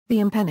The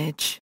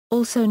empennage,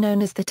 also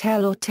known as the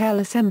tail or tail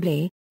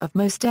assembly, of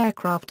most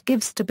aircraft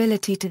gives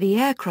stability to the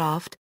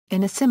aircraft,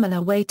 in a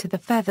similar way to the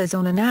feathers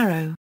on an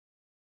arrow.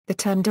 The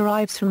term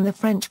derives from the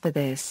French for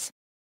this.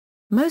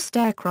 Most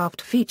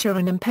aircraft feature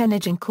an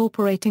empennage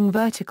incorporating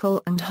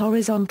vertical and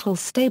horizontal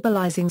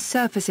stabilizing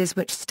surfaces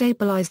which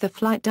stabilize the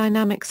flight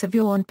dynamics of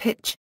yaw and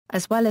pitch,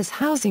 as well as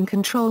housing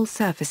control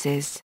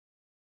surfaces.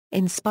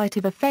 In spite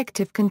of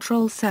effective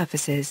control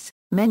surfaces,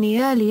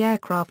 many early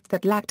aircraft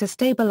that lacked a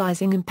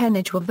stabilizing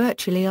empennage were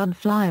virtually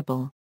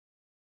unflyable.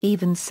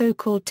 Even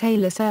so-called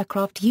tailless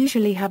aircraft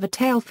usually have a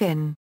tail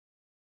fin.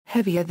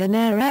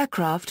 Heavier-than-air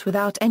aircraft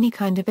without any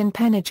kind of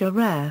empennage are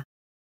rare.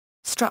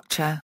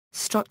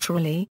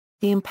 Structurally,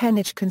 the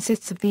empennage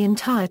consists of the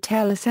entire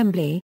tail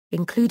assembly,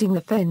 including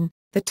the fin,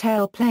 the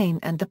tail plane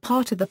and the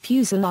part of the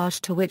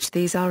fuselage to which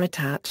these are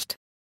attached.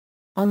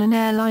 On an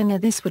airliner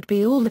this would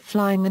be all the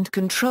flying and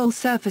control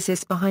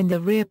surfaces behind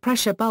the rear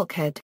pressure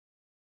bulkhead.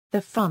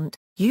 The front,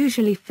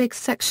 usually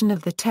fixed section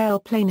of the tail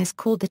plane is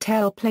called the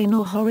tail plane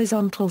or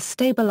horizontal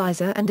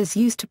stabilizer and is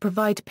used to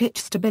provide pitch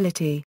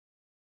stability.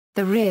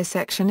 The rear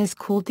section is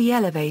called the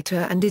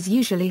elevator and is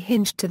usually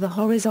hinged to the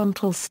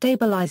horizontal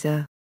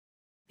stabilizer.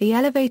 The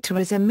elevator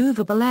is a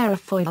movable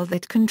aerofoil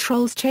that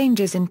controls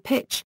changes in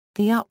pitch,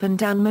 the up and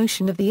down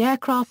motion of the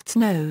aircraft's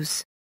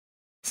nose.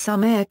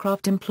 Some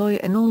aircraft employ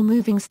an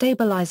all-moving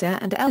stabilizer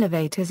and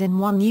elevators in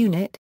one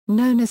unit,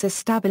 known as a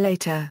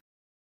stabiliser.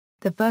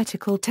 The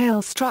vertical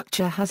tail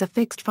structure has a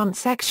fixed front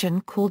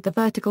section called the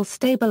vertical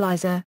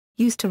stabilizer,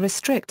 used to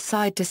restrict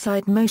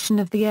side-to-side motion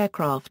of the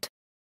aircraft.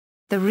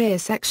 The rear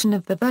section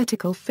of the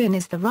vertical fin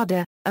is the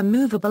rudder, a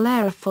movable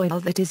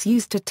aerofoil that is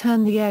used to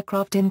turn the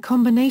aircraft in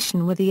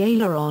combination with the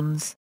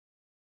ailerons.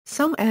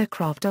 Some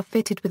aircraft are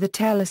fitted with a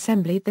tail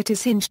assembly that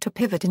is hinged to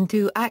pivot in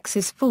two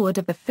axes forward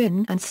of the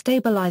fin and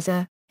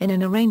stabilizer, in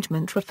an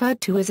arrangement referred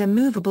to as a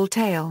movable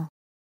tail.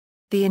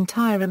 The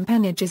entire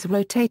empennage is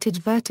rotated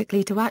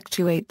vertically to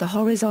actuate the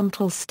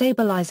horizontal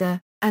stabilizer,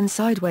 and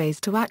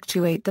sideways to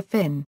actuate the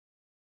fin.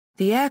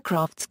 The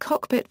aircraft's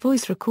cockpit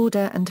voice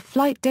recorder and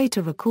flight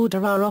data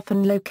recorder are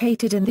often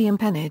located in the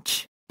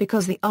empennage,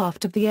 because the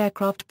aft of the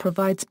aircraft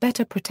provides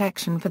better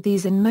protection for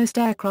these in most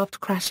aircraft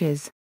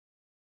crashes.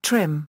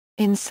 Trim.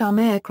 In some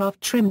aircraft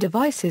trim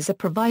devices are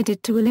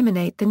provided to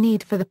eliminate the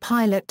need for the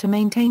pilot to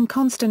maintain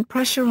constant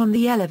pressure on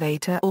the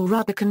elevator or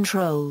rudder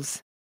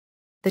controls.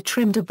 The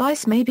trim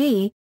device may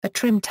be a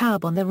trim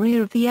tab on the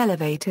rear of the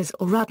elevators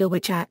or rudder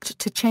which act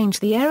to change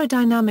the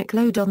aerodynamic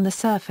load on the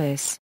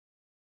surface.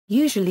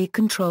 Usually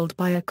controlled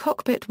by a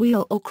cockpit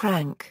wheel or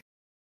crank.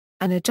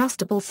 An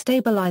adjustable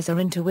stabilizer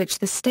into which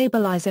the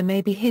stabilizer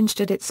may be hinged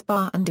at its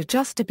bar and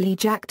adjustably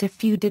jacked a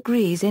few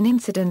degrees in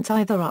incidence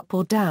either up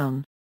or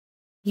down.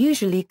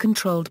 Usually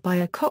controlled by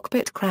a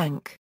cockpit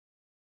crank.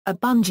 A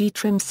bungee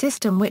trim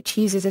system which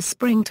uses a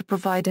spring to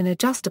provide an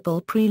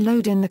adjustable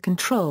preload in the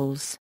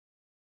controls.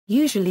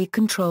 Usually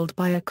controlled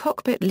by a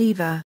cockpit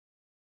lever.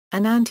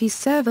 An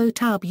anti-servo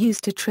tab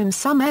used to trim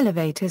some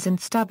elevators and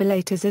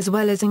stabilisers as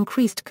well as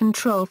increased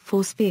control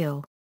force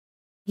feel.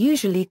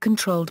 Usually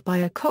controlled by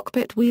a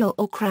cockpit wheel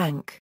or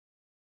crank.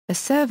 A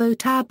servo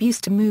tab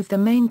used to move the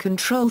main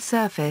control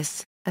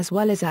surface, as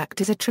well as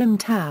act as a trim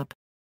tab.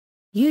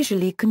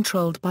 Usually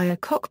controlled by a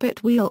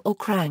cockpit wheel or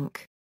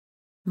crank.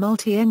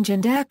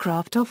 Multi-engined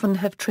aircraft often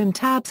have trim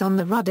tabs on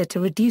the rudder to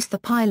reduce the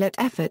pilot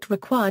effort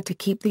required to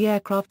keep the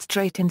aircraft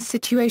straight in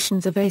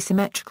situations of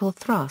asymmetrical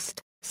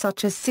thrust,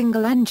 such as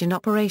single-engine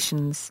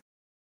operations.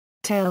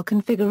 Tail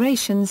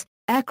configurations.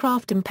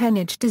 Aircraft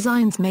empennage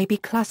designs may be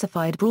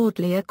classified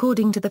broadly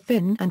according to the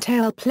fin and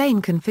tail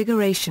plane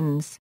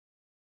configurations.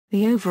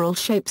 The overall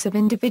shapes of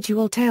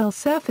individual tail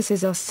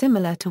surfaces are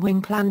similar to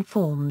wing plan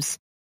forms.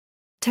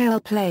 Tail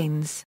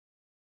planes.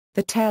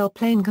 The tail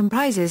plane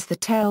comprises the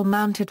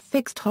tail-mounted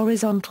fixed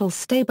horizontal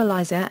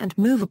stabilizer and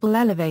movable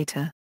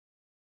elevator.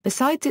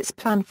 Besides its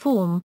plan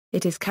form,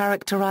 it is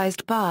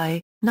characterized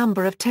by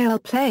number of tail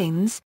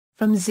planes,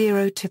 from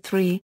 0 to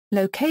 3,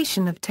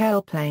 location of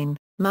tailplane,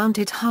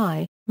 mounted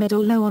high, mid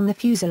or low on the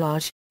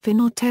fuselage, fin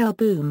or tail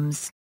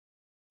booms.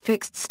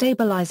 Fixed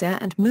stabilizer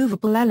and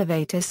movable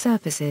elevator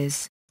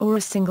surfaces, or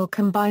a single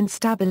combined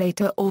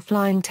stabilator or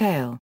flying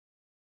tail.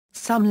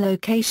 Some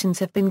locations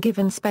have been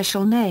given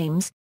special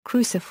names.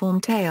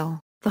 Cruciform tail.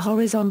 The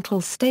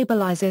horizontal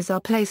stabilizers are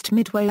placed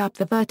midway up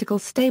the vertical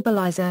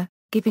stabilizer,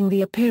 giving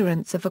the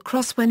appearance of a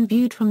cross when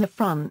viewed from the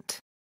front.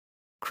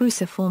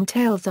 Cruciform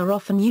tails are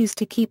often used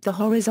to keep the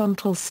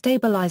horizontal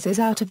stabilizers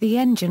out of the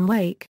engine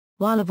wake,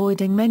 while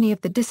avoiding many of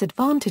the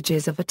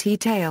disadvantages of a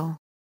T-tail.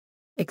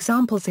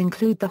 Examples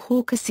include the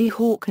Hawker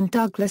Seahawk and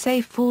Douglas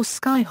A4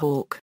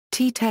 Skyhawk.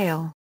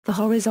 T-tail. The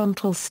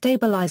horizontal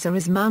stabilizer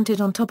is mounted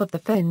on top of the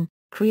fin,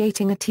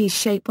 creating a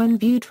T-shape when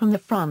viewed from the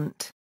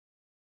front.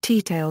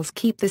 T-tails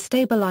keep the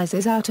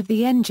stabilizers out of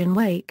the engine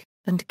wake,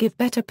 and give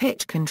better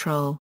pitch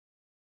control.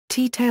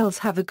 T-tails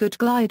have a good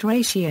glide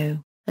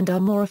ratio, and are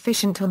more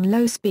efficient on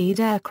low-speed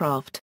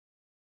aircraft.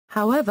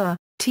 However,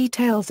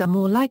 T-tails are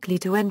more likely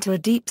to enter a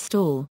deep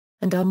stall,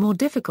 and are more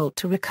difficult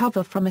to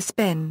recover from a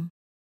spin.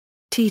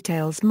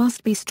 T-tails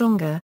must be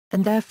stronger,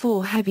 and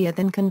therefore heavier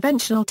than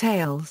conventional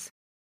tails.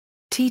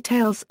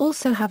 T-tails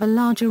also have a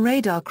larger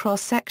radar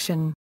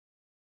cross-section.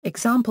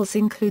 Examples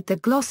include the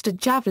Gloucester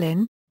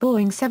Javelin,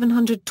 Boeing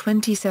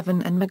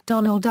 727 and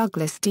McDonnell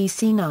Douglas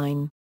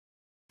DC-9.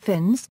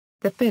 Fins.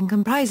 The fin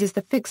comprises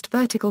the fixed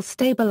vertical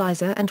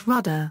stabilizer and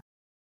rudder.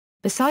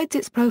 Besides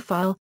its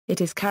profile,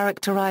 it is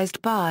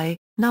characterized by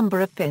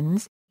number of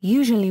fins,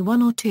 usually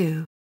 1 or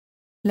 2.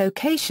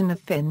 Location of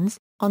fins.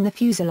 On the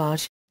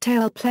fuselage,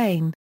 tail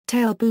plane,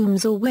 tail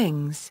booms or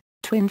wings,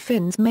 twin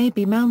fins may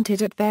be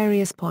mounted at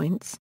various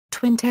points.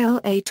 Twin tail.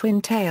 A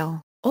twin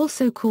tail,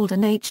 also called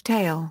an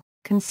H-tail,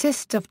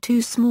 consists of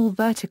 2 small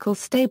vertical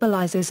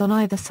stabilizers on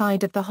either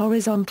side of the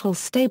horizontal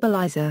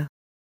stabilizer.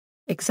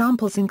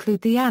 Examples include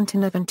the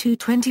Antonov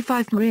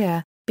 225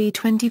 Maria,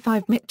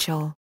 B-25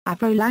 Mitchell,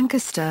 Avro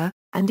Lancaster,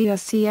 and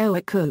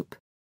ERCO Coupe.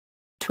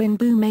 Twin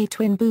boom. A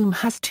twin boom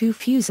has 2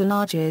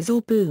 fuselages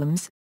or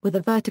booms, with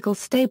a vertical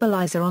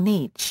stabilizer on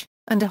each,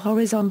 and a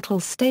horizontal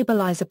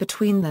stabilizer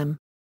between them.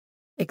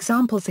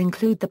 Examples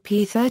include the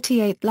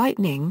P-38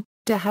 Lightning,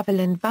 de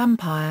Havilland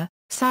Vampire,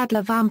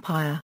 Sadler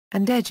Vampire,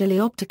 and Edgerly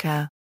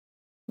Optica.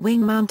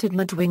 Wing-mounted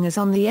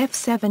mudwingers on the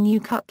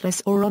F-7U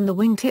Cutlass or on the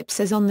wingtips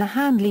as on the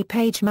Handley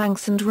Page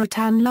Manx and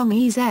Rattan Long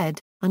EZ.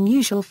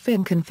 Unusual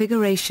fin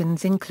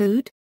configurations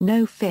include,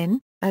 no fin,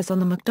 as on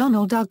the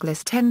McDonnell Douglas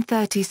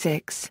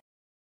 1036.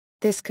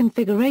 This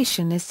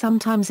configuration is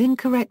sometimes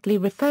incorrectly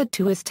referred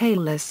to as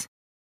tailless.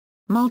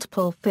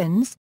 Multiple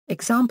fins.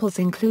 Examples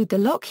include the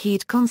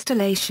Lockheed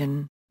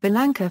Constellation,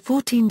 Vilanka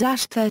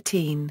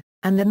 14-13,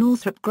 and the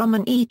Northrop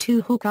Grumman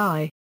E-2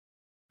 Hawkeye.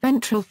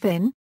 Ventral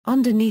fin,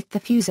 underneath the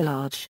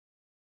fuselage.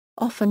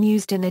 Often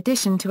used in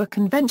addition to a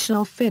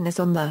conventional fin as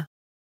on the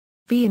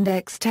V and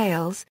X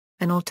tails,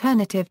 an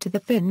alternative to the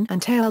fin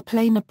and tail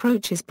plane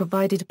approach is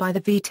provided by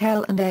the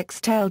V-tail and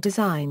X-tail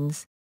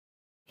designs.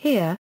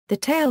 Here, the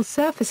tail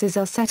surfaces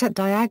are set at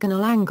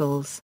diagonal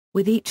angles,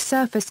 with each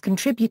surface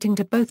contributing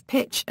to both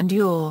pitch and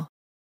yaw.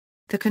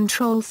 The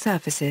control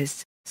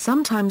surfaces,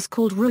 sometimes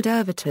called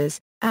ruddervators,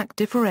 act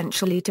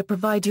differentially to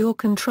provide yaw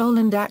control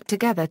and act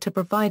together to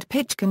provide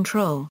pitch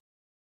control.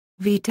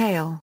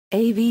 V-tail.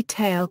 A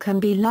V-tail can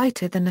be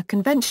lighter than a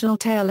conventional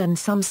tail in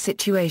some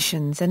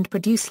situations and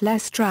produce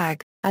less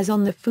drag, as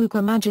on the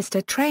Fugger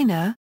Magister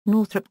trainer,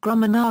 Northrop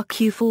Grumman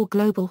RQ-4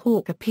 Global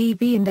Hawker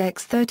PV and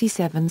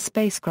X-37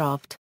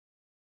 spacecraft.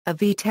 A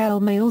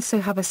V-tail may also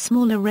have a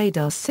smaller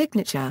radar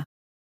signature.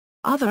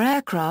 Other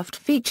aircraft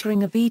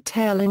featuring a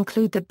V-tail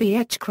include the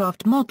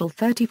Beechcraft Model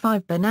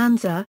 35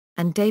 Bonanza,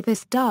 and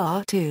Davis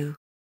DAR-2.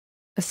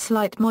 A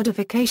slight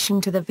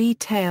modification to the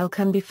V-tail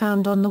can be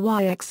found on the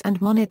YX and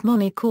Monit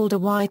Moni called a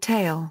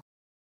Y-tail.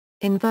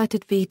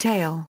 Inverted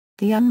V-tail.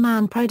 The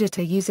unmanned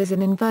Predator uses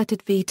an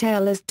inverted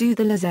V-tail as do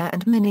the Laser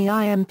and Mini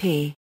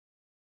IMP.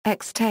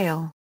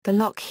 X-tail. The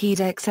Lockheed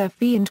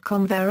XFV and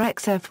Convair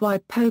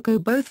XFY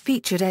Pogo both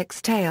featured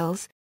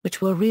X-tails,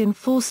 which were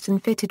reinforced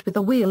and fitted with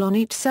a wheel on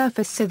each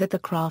surface so that the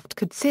craft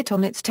could sit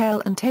on its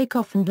tail and take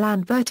off and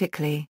land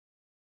vertically.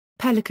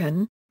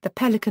 Pelican. The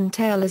Pelican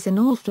tail is an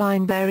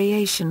all-flying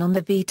variation on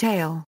the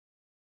V-tail.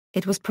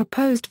 It was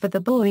proposed for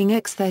the Boeing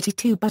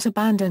X-32 but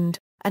abandoned,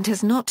 and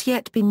has not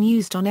yet been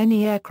used on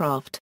any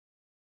aircraft.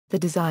 The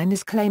design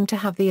is claimed to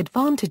have the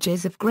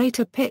advantages of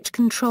greater pitch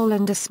control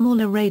and a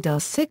smaller radar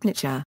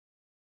signature.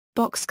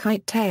 Box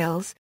kite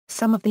tails.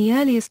 Some of the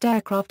earliest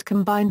aircraft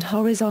combined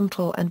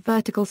horizontal and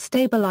vertical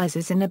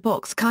stabilizers in a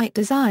box kite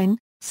design,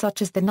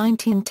 such as the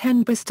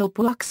 1910 Bristol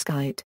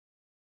Boxkite.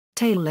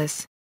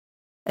 Tailless.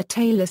 A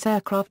tailless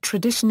aircraft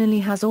traditionally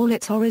has all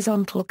its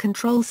horizontal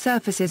control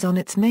surfaces on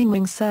its main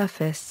wing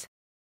surface.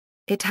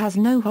 It has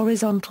no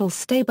horizontal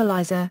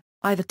stabilizer,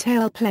 either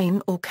tail plane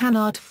or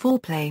canard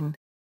foreplane.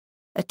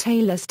 A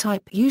tailless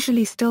type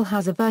usually still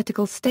has a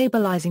vertical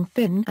stabilizing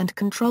fin and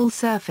control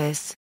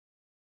surface.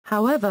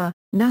 However,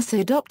 NASA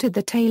adopted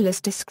the tailless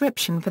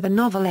description for the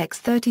novel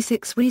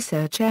X-36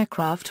 research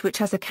aircraft which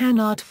has a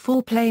canard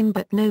foreplane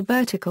but no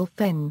vertical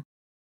fin.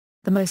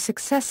 The most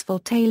successful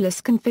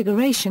tailless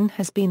configuration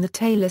has been the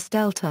tailless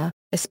Delta,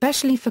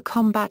 especially for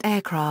combat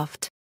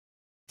aircraft.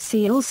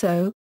 See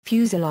also,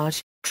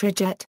 fuselage,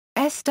 trijet,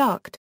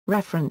 S-duct,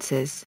 references.